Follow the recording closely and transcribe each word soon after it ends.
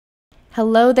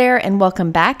Hello there and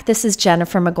welcome back. This is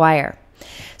Jennifer McGuire.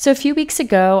 So a few weeks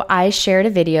ago, I shared a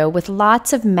video with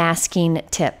lots of masking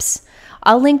tips.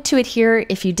 I'll link to it here.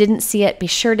 If you didn't see it, be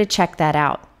sure to check that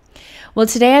out. Well,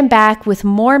 today I'm back with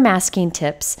more masking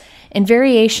tips and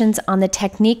variations on the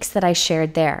techniques that I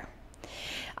shared there.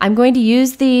 I'm going to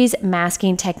use these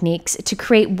masking techniques to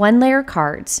create one-layer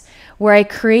cards where I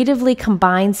creatively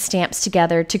combine stamps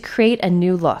together to create a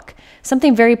new look,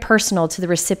 something very personal to the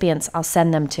recipients I'll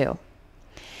send them to.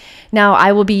 Now,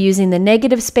 I will be using the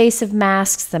negative space of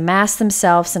masks, the masks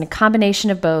themselves, and a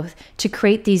combination of both to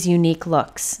create these unique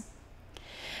looks.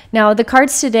 Now, the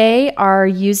cards today are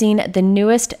using the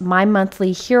newest My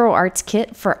Monthly Hero Arts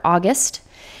kit for August.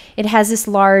 It has this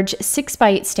large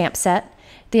 6x8 stamp set,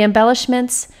 the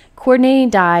embellishments, coordinating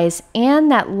dies, and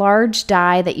that large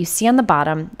die that you see on the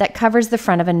bottom that covers the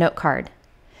front of a note card.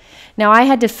 Now, I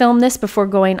had to film this before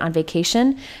going on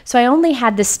vacation, so I only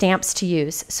had the stamps to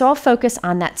use, so I'll focus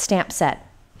on that stamp set.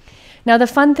 Now, the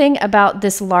fun thing about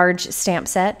this large stamp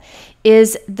set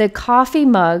is the coffee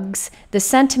mugs, the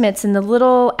sentiments, and the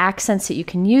little accents that you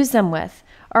can use them with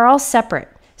are all separate,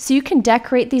 so you can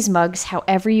decorate these mugs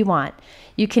however you want.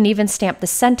 You can even stamp the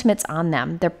sentiments on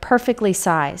them. They're perfectly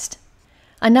sized.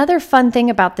 Another fun thing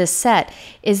about this set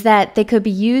is that they could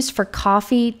be used for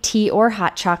coffee, tea, or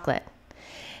hot chocolate.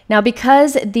 Now,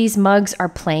 because these mugs are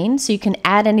plain, so you can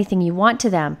add anything you want to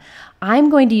them, I'm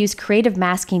going to use creative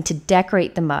masking to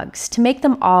decorate the mugs to make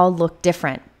them all look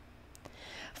different.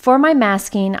 For my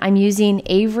masking, I'm using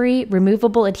Avery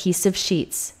removable adhesive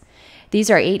sheets. These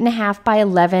are 8.5 by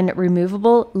 11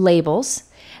 removable labels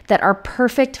that are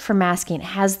perfect for masking. It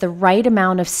has the right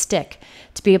amount of stick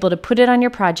to be able to put it on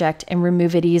your project and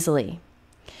remove it easily.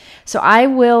 So I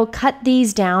will cut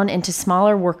these down into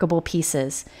smaller workable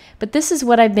pieces, but this is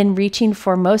what I've been reaching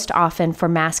for most often for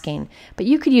masking, but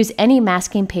you could use any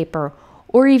masking paper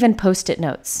or even Post-it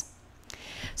notes.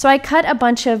 So I cut a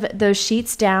bunch of those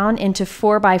sheets down into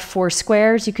 4x4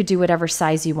 squares. You could do whatever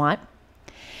size you want.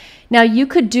 Now you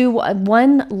could do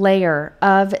one layer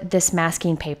of this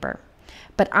masking paper,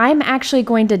 but I'm actually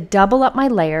going to double up my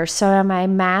layer so my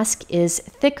mask is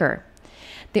thicker.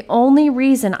 The only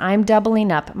reason I'm doubling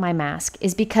up my mask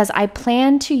is because I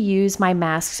plan to use my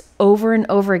masks over and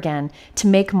over again to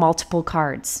make multiple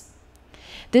cards.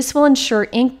 This will ensure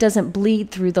ink doesn't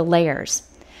bleed through the layers,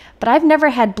 but I've never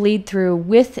had bleed through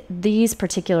with these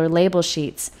particular label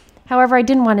sheets. However, I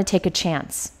didn't want to take a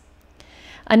chance.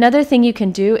 Another thing you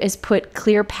can do is put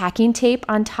clear packing tape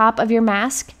on top of your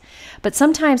mask, but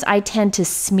sometimes I tend to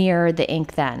smear the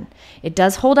ink then. It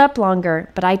does hold up longer,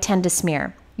 but I tend to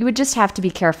smear. You would just have to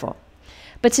be careful.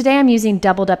 But today I'm using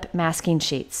doubled up masking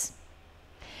sheets.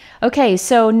 Okay,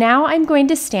 so now I'm going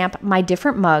to stamp my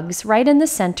different mugs right in the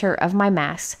center of my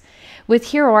mask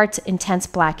with Hero Arts Intense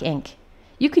Black ink.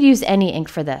 You could use any ink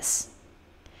for this.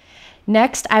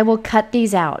 Next, I will cut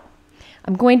these out.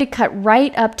 I'm going to cut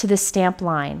right up to the stamp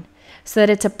line so that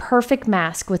it's a perfect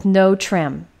mask with no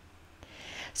trim.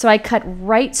 So I cut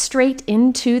right straight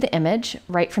into the image,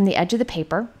 right from the edge of the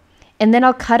paper, and then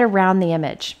I'll cut around the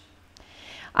image.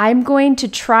 I'm going to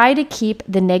try to keep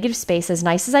the negative space as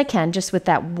nice as I can, just with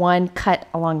that one cut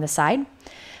along the side,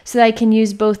 so that I can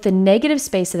use both the negative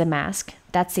space of the mask,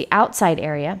 that's the outside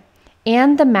area,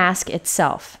 and the mask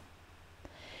itself.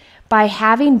 By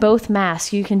having both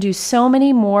masks, you can do so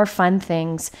many more fun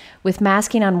things with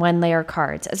masking on one layer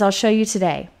cards, as I'll show you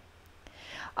today.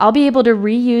 I'll be able to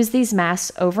reuse these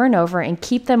masks over and over and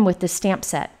keep them with the stamp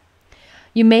set.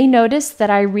 You may notice that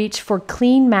I reach for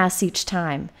clean masks each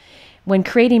time. When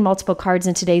creating multiple cards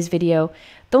in today's video,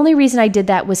 the only reason I did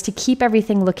that was to keep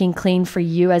everything looking clean for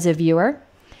you as a viewer,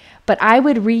 but I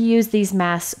would reuse these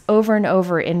masks over and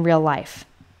over in real life.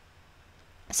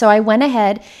 So I went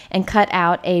ahead and cut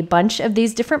out a bunch of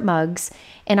these different mugs,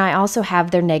 and I also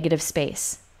have their negative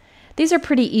space. These are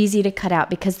pretty easy to cut out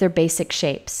because they're basic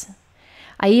shapes.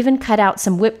 I even cut out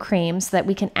some whipped cream so that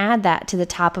we can add that to the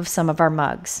top of some of our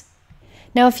mugs.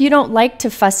 Now, if you don't like to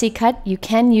fussy cut, you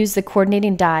can use the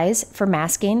coordinating dies for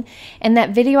masking, and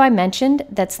that video I mentioned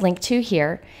that's linked to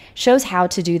here shows how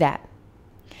to do that.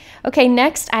 Okay,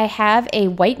 next I have a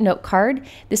white note card.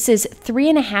 This is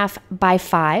 3.5 by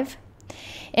 5,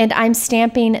 and I'm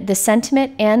stamping the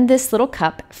sentiment and this little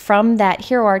cup from that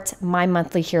Hero Arts My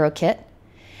Monthly Hero kit.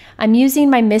 I'm using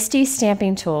my MISTI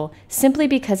stamping tool simply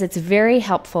because it's very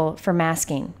helpful for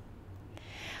masking.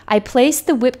 I place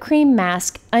the whipped cream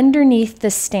mask underneath the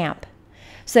stamp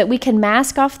so that we can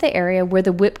mask off the area where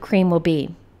the whipped cream will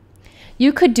be.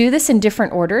 You could do this in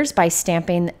different orders by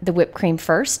stamping the whipped cream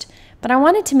first, but I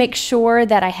wanted to make sure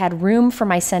that I had room for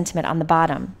my sentiment on the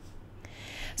bottom.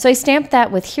 So I stamped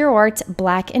that with Hero Art's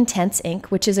Black Intense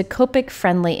ink, which is a Copic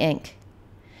friendly ink.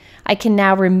 I can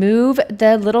now remove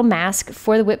the little mask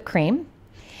for the whipped cream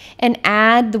and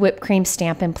add the whipped cream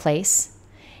stamp in place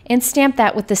and stamp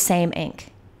that with the same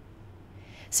ink.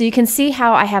 So you can see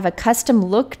how I have a custom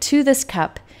look to this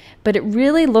cup, but it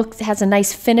really has a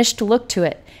nice finished look to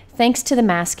it thanks to the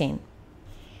masking.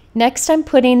 Next, I'm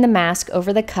putting the mask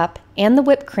over the cup and the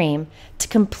whipped cream to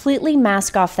completely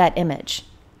mask off that image.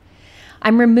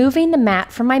 I'm removing the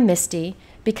mat from my MISTI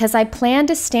because I plan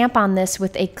to stamp on this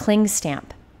with a cling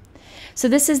stamp. So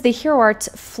this is the Hero Art's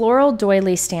Floral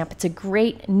Doily stamp. It's a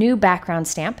great new background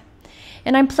stamp,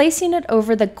 and I'm placing it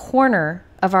over the corner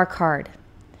of our card.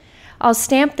 I'll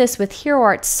stamp this with Hero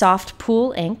Art's Soft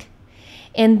Pool ink,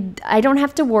 and I don't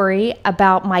have to worry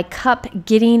about my cup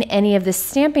getting any of the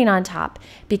stamping on top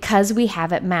because we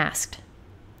have it masked.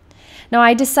 Now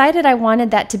I decided I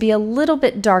wanted that to be a little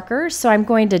bit darker, so I'm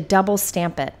going to double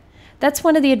stamp it. That's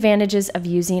one of the advantages of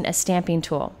using a stamping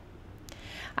tool.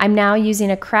 I'm now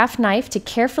using a craft knife to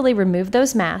carefully remove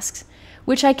those masks,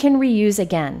 which I can reuse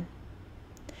again.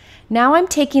 Now I'm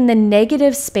taking the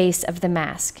negative space of the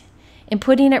mask and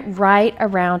putting it right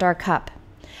around our cup.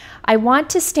 I want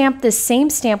to stamp this same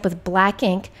stamp with black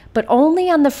ink, but only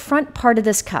on the front part of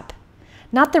this cup,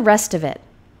 not the rest of it.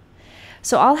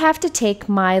 So I'll have to take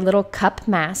my little cup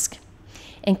mask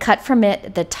and cut from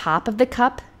it the top of the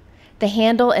cup, the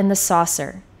handle, and the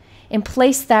saucer, and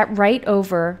place that right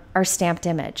over our stamped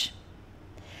image.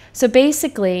 So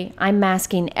basically, I'm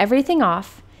masking everything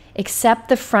off except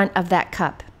the front of that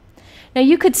cup. Now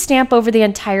you could stamp over the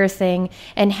entire thing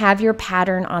and have your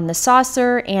pattern on the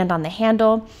saucer and on the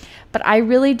handle, but I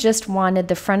really just wanted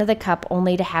the front of the cup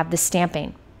only to have the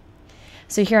stamping.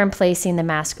 So here I'm placing the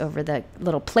mask over the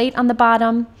little plate on the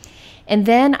bottom. And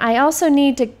then I also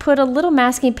need to put a little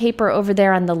masking paper over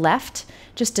there on the left,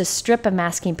 just a strip of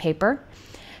masking paper,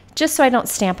 just so I don't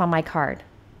stamp on my card.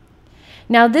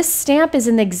 Now this stamp is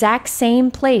in the exact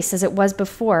same place as it was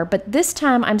before, but this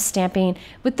time I'm stamping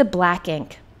with the black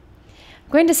ink.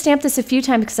 I'm going to stamp this a few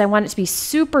times because I want it to be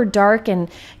super dark and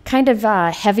kind of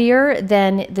heavier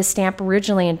than the stamp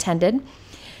originally intended.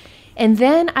 And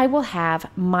then I will have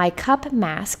my cup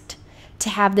masked to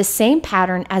have the same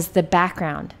pattern as the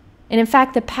background. And in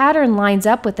fact, the pattern lines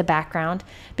up with the background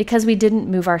because we didn't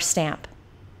move our stamp.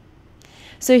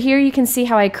 So here you can see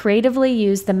how I creatively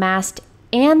used the mask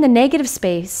and the negative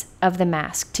space of the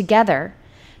mask together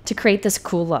to create this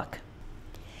cool look.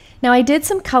 Now I did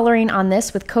some coloring on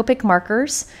this with Copic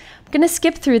markers. I'm going to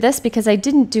skip through this because I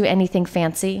didn't do anything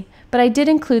fancy, but I did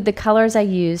include the colors I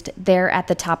used there at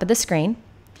the top of the screen.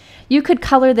 You could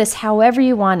color this however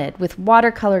you wanted with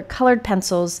watercolor, colored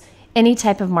pencils, any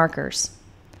type of markers.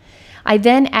 I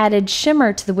then added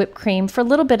shimmer to the whipped cream for a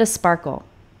little bit of sparkle.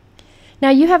 Now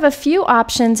you have a few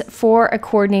options for a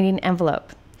coordinating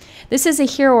envelope. This is a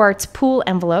Hero Art's Pool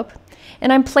envelope,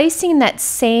 and I'm placing that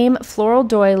same Floral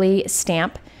Doily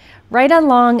stamp right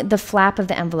along the flap of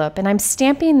the envelope, and I'm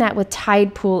stamping that with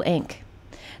Tide Pool ink.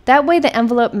 That way the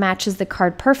envelope matches the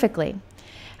card perfectly.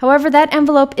 However, that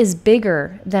envelope is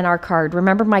bigger than our card.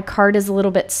 Remember, my card is a little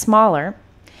bit smaller.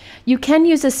 You can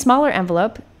use a smaller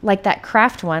envelope, like that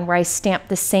craft one where I stamped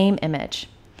the same image.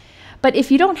 But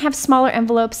if you don't have smaller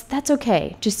envelopes, that's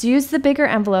okay. Just use the bigger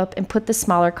envelope and put the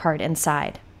smaller card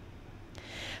inside.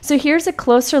 So here's a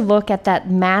closer look at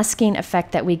that masking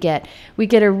effect that we get. We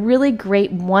get a really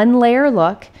great one-layer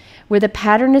look where the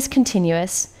pattern is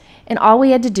continuous, and all we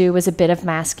had to do was a bit of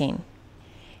masking.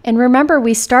 And remember,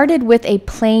 we started with a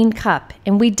plain cup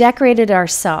and we decorated it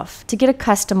ourselves to get a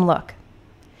custom look.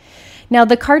 Now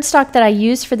the cardstock that I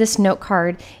used for this note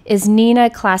card is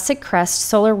Neenah Classic Crest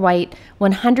Solar White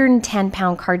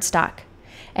 110-pound cardstock.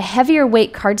 A heavier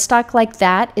weight cardstock like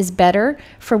that is better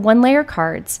for one-layer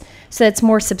cards, so it's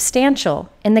more substantial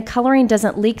and the coloring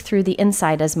doesn't leak through the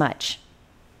inside as much.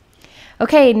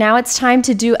 Okay, now it's time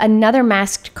to do another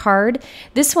masked card.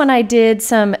 This one I did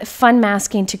some fun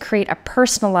masking to create a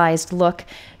personalized look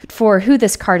for who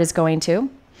this card is going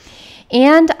to.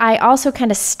 And I also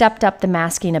kind of stepped up the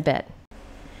masking a bit.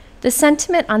 The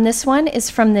sentiment on this one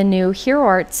is from the new Hero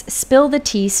Art's Spill the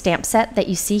Tea stamp set that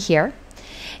you see here.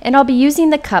 And I'll be using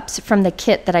the cups from the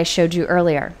kit that I showed you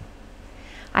earlier.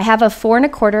 I have a 4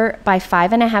 1/4 by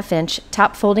 5.5 inch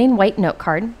top folding white note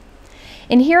card.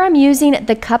 And here I'm using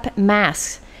the cup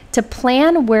masks to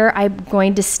plan where I'm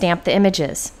going to stamp the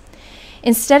images.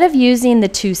 Instead of using the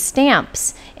two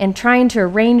stamps and trying to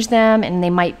arrange them and they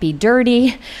might be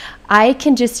dirty, I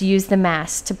can just use the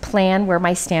masks to plan where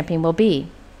my stamping will be.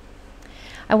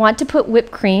 I want to put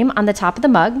whipped cream on the top of the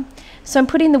mug, so I'm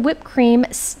putting the whipped cream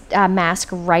mask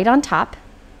right on top.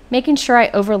 making sure I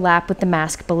overlap with the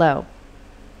mask below.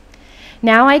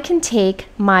 Now I can take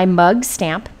my mug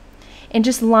stamp and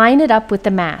just line it up with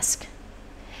the mask.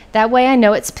 That way I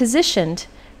know it's positioned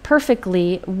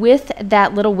perfectly with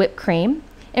that little whipped cream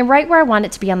and right where I want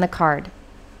it to be on the card.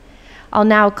 I'll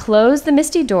now close the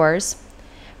MISTI doors,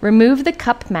 remove the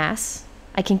cup mask,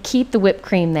 I can keep the whipped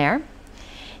cream there,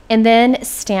 and then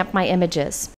stamp my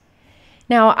images.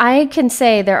 Now I can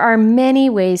say there are many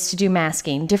ways to do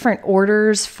masking, different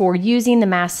orders for using the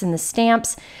masks and the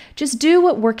stamps. Just do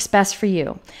what works best for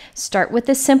you. Start with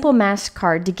a simple mask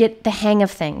card to get the hang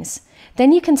of things.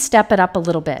 Then you can step it up a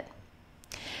little bit.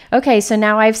 Okay, so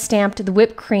now I've stamped the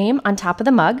whipped cream on top of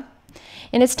the mug,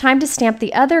 and it's time to stamp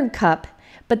the other cup,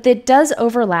 but it does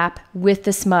overlap with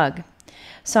this mug.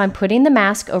 So I'm putting the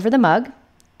mask over the mug,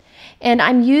 and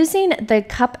I'm using the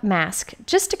cup mask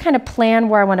just to kind of plan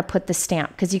where I want to put the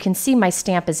stamp, because you can see my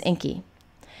stamp is inky.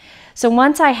 So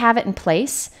once I have it in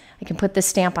place, I can put the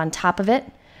stamp on top of it,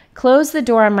 close the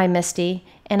door on my MISTI,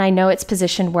 and I know it's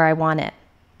positioned where I want it.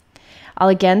 I'll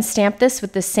again stamp this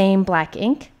with the same black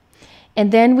ink,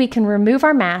 and then we can remove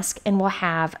our mask and we'll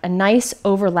have a nice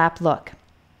overlap look.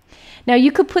 Now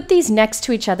you could put these next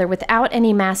to each other without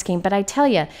any masking, but I tell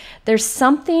you, there's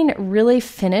something really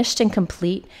finished and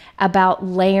complete about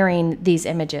layering these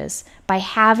images by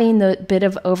having the bit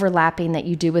of overlapping that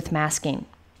you do with masking.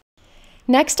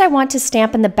 Next, I want to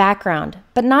stamp in the background,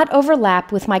 but not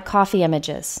overlap with my coffee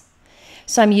images.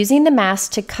 So I'm using the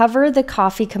mask to cover the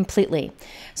coffee completely.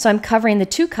 So I'm covering the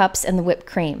 2 cups and the whipped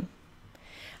cream.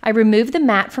 I remove the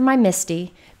mat from my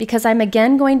MISTI because I'm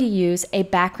again going to use a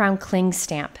background cling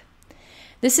stamp.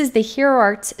 This is the Hero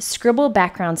Arts Scribble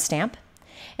background stamp,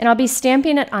 and I'll be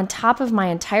stamping it on top of my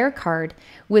entire card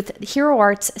with Hero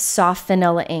Arts Soft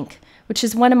Vanilla ink, which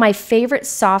is one of my favorite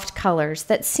soft colors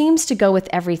that seems to go with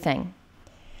everything.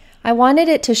 I wanted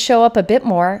it to show up a bit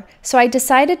more, so I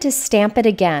decided to stamp it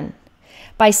again.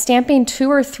 By stamping 2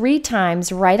 or 3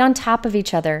 times right on top of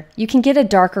each other, you can get a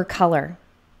darker color.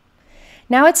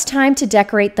 Now it's time to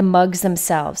decorate the mugs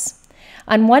themselves.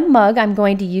 On one mug, I'm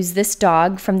going to use this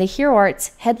dog from the Hero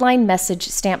Arts Headline Message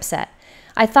stamp set.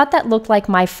 I thought that looked like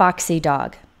my Foxy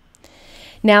dog.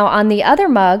 Now on the other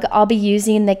mug, I'll be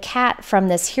using the cat from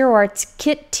this Hero Arts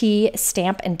Kit T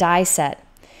stamp and die set.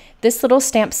 This little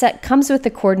stamp set comes with the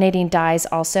coordinating dies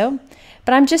also,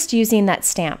 but I'm just using that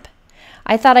stamp.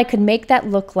 I thought I could make that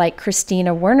look like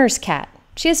Christina Werner's cat.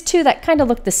 She has 2 that kind of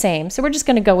look the same, so we're just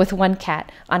going to go with 1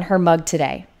 cat on her mug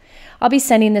today. I'll be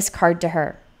sending this card to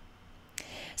her.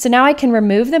 So now I can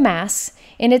remove the masks,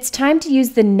 and it's time to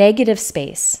use the negative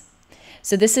space.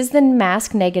 So this is the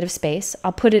mask negative space.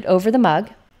 I'll put it over the mug,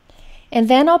 and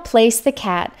then I'll place the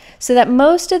cat so that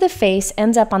most of the face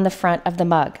ends up on the front of the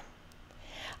mug.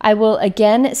 I will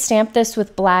again stamp this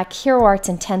with black Hero Arts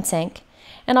Intense ink,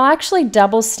 and I'll actually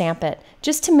double stamp it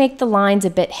just to make the lines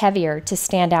a bit heavier to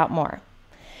stand out more.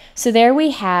 So there we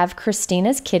have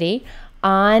Christina's kitty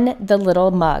on the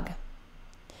little mug.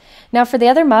 Now for the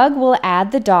other mug, we'll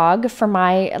add the dog for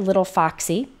my little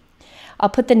Foxy. I'll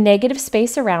put the negative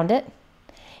space around it.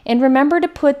 And remember to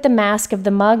put the mask of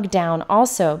the mug down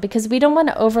also, because we don't want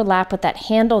to overlap with that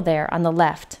handle there on the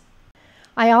left.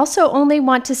 I also only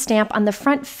want to stamp on the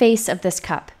front face of this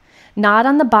cup, not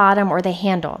on the bottom or the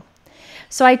handle.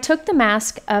 So I took the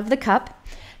mask of the cup,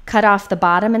 cut off the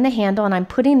bottom and the handle, and I'm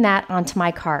putting that onto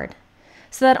my card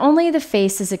so that only the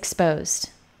face is exposed.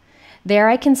 There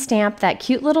I can stamp that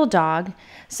cute little dog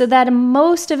so that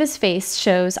most of his face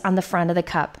shows on the front of the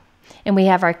cup. And we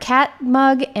have our cat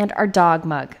mug and our dog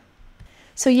mug.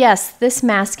 So yes, this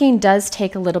masking does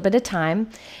take a little bit of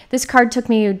time. This card took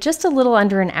me just a little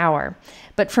under an hour.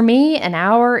 But for me, an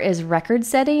hour is record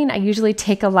setting. I usually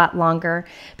take a lot longer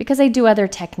because I do other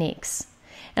techniques.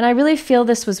 And I really feel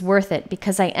this was worth it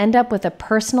because I end up with a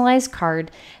personalized card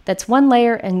that's 1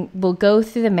 layer and will go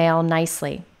through the mail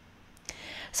nicely.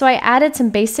 So I added some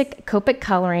basic Copic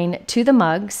coloring to the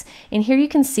mugs, and here you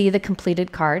can see the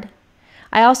completed card.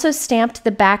 I also stamped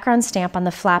the background stamp on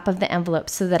the flap of the envelope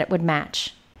so that it would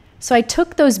match. So I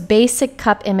took those basic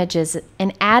cup images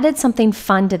and added something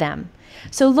fun to them.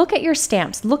 So look at your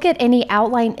stamps, look at any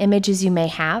outline images you may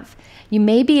have. You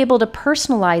may be able to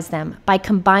personalize them by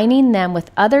combining them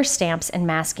with other stamps and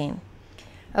masking.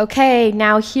 Okay,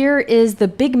 now here is the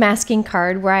big masking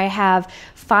card where I have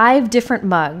 5 different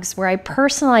mugs where I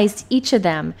personalized each of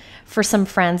them for some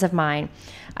friends of mine.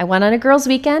 I went on a girls'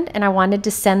 weekend and I wanted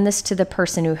to send this to the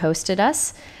person who hosted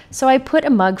us, so I put a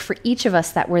mug for each of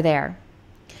us that were there.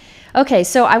 Okay,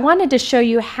 so I wanted to show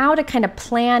you how to kind of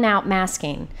plan out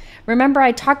masking. Remember,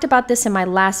 I talked about this in my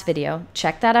last video.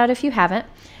 Check that out if you haven't.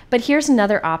 But here's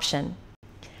another option.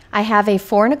 I have a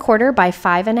 4 1/4 by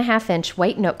 5 1/2 inch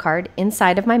white note card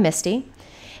inside of my MISTI,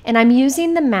 and I'm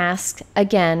using the mask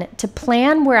again to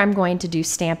plan where I'm going to do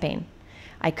stamping.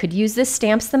 I could use the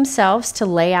stamps themselves to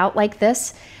lay out like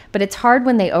this, but it's hard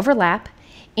when they overlap,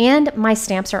 and my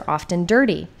stamps are often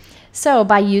dirty. So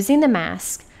by using the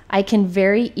mask, I can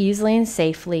very easily and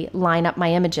safely line up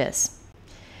my images.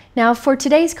 Now for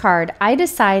today's card, I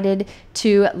decided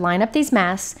to line up these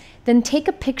masks, then take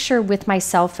a picture with my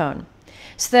cell phone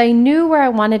so that I knew where I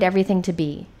wanted everything to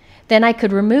be. Then I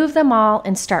could remove them all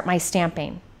and start my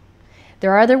stamping.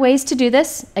 There are other ways to do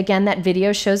this. Again, that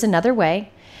video shows another way,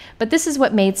 but this is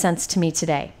what made sense to me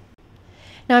today.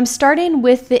 Now I'm starting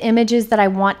with the images that I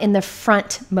want in the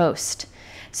front most.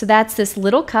 So that's this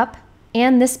little cup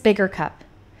and this bigger cup.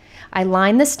 I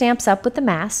line the stamps up with the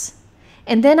masks,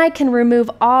 and then I can remove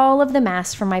all of the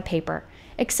masks from my paper,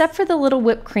 except for the little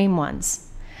whipped cream ones.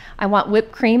 I want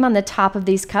whipped cream on the top of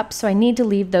these cups, so I need to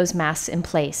leave those masks in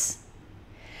place.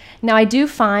 Now I do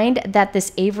find that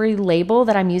this Avery label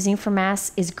that I'm using for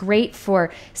masks is great for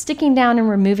sticking down and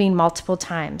removing multiple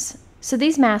times. So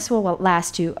these masks will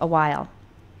last you a while.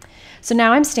 So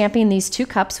now I'm stamping these 2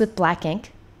 cups with black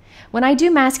ink. When I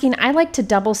do masking, I like to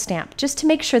double stamp just to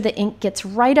make sure the ink gets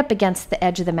right up against the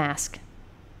edge of the mask.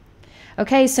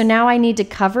 Okay, so now I need to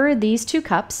cover these 2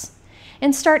 cups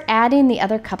and start adding the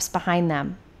other cups behind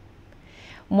them.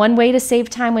 One way to save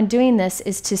time when doing this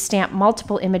is to stamp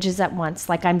multiple images at once,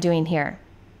 like I'm doing here.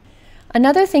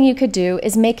 Another thing you could do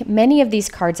is make many of these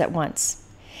cards at once.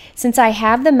 Since I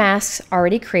have the masks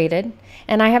already created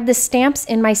and I have the stamps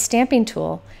in my stamping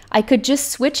tool, I could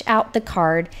just switch out the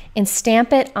card and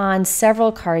stamp it on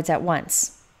several cards at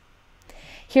once.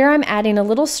 Here I'm adding a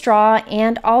little straw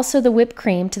and also the whipped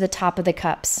cream to the top of the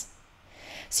cups.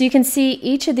 So you can see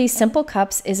each of these simple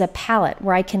cups is a palette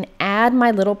where I can add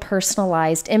my little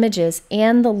personalized images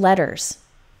and the letters.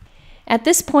 At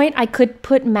this point, I could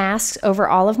put masks over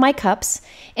all of my cups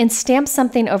and stamp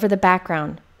something over the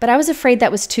background, but I was afraid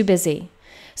that was too busy.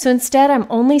 So instead, I'm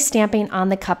only stamping on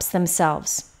the cups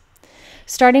themselves.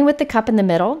 Starting with the cup in the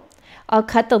middle, I'll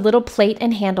cut the little plate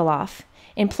and handle off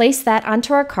and place that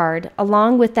onto our card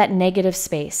along with that negative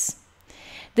space.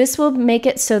 This will make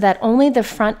it so that only the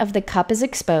front of the cup is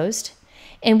exposed,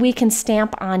 and we can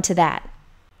stamp onto that.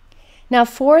 Now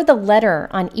for the letter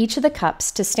on each of the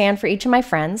cups to stand for each of my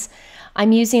friends,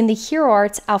 I'm using the Hero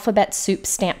Arts Alphabet Soup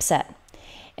stamp set.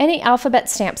 Any alphabet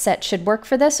stamp set should work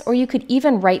for this, or you could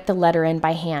even write the letter in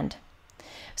by hand.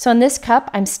 So on this cup,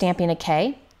 I'm stamping a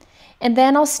K, and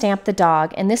then I'll stamp the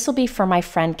dog, and this will be for my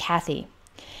friend Kathy.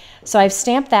 So I've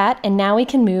stamped that, and now we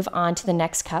can move on to the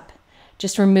next cup,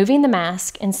 just removing the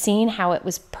mask and seeing how it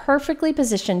was perfectly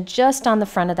positioned just on the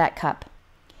front of that cup.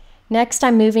 Next,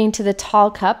 I'm moving to the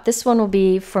tall cup. This one will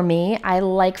be for me. I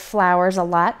like flowers a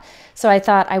lot, so I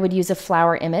thought I would use a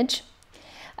flower image.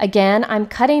 Again, I'm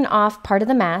cutting off part of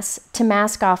the mask to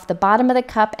mask off the bottom of the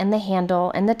cup and the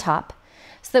handle and the top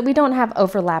so that we don't have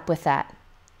overlap with that.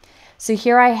 So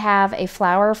here I have a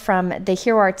flower from the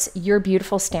Hero Arts You're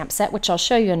Beautiful stamp set, which I'll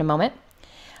show you in a moment.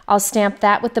 I'll stamp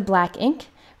that with the black ink,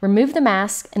 remove the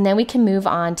mask, and then we can move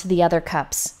on to the other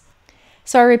cups.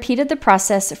 So I repeated the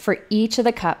process for each of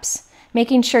the cups,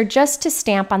 making sure just to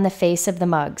stamp on the face of the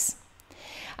mugs.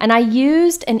 And I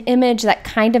used an image that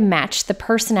kind of matched the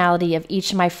personality of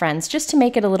each of my friends just to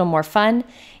make it a little more fun,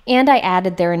 and I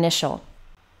added their initial.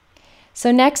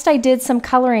 So next I did some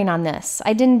coloring on this.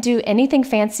 I didn't do anything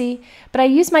fancy, but I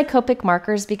used my Copic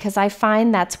markers because I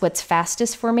find that's what's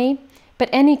fastest for me, but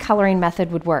any coloring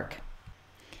method would work.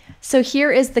 So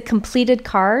here is the completed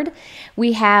card.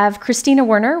 We have Christina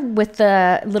Werner with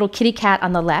the little kitty cat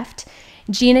on the left.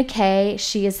 Gina K,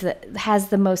 she has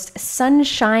the most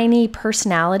sunshiny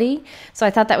personality, so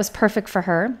I thought that was perfect for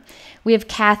her. We have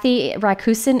Kathy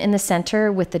Rakusin in the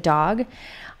center with the dog.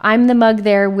 I'm the mug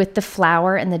there with the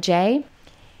flower and the J.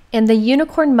 And the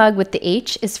unicorn mug with the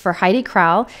H is for Heidi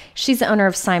Crowell. She's the owner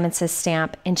of Simon Says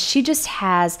Stamp, and she just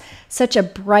has such a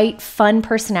bright, fun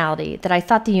personality that I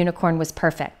thought the unicorn was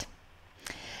perfect.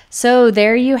 So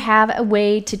there you have a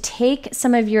way to take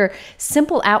some of your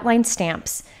simple outline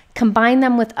stamps, combine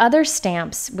them with other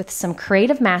stamps with some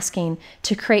creative masking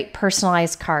to create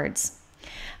personalized cards.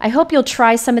 I hope you'll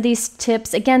try some of these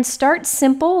tips. Again, start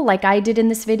simple like I did in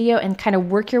this video and kind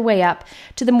of work your way up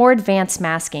to the more advanced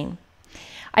masking.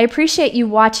 I appreciate you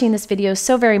watching this video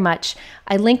so very much.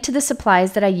 I link to the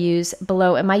supplies that I use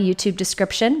below in my YouTube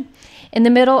description. In the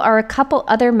middle are a couple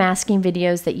other masking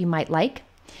videos that you might like.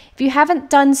 If you haven't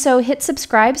done so, hit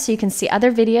subscribe so you can see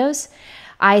other videos.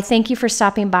 I thank you for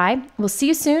stopping by. We'll see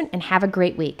you soon and have a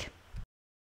great week.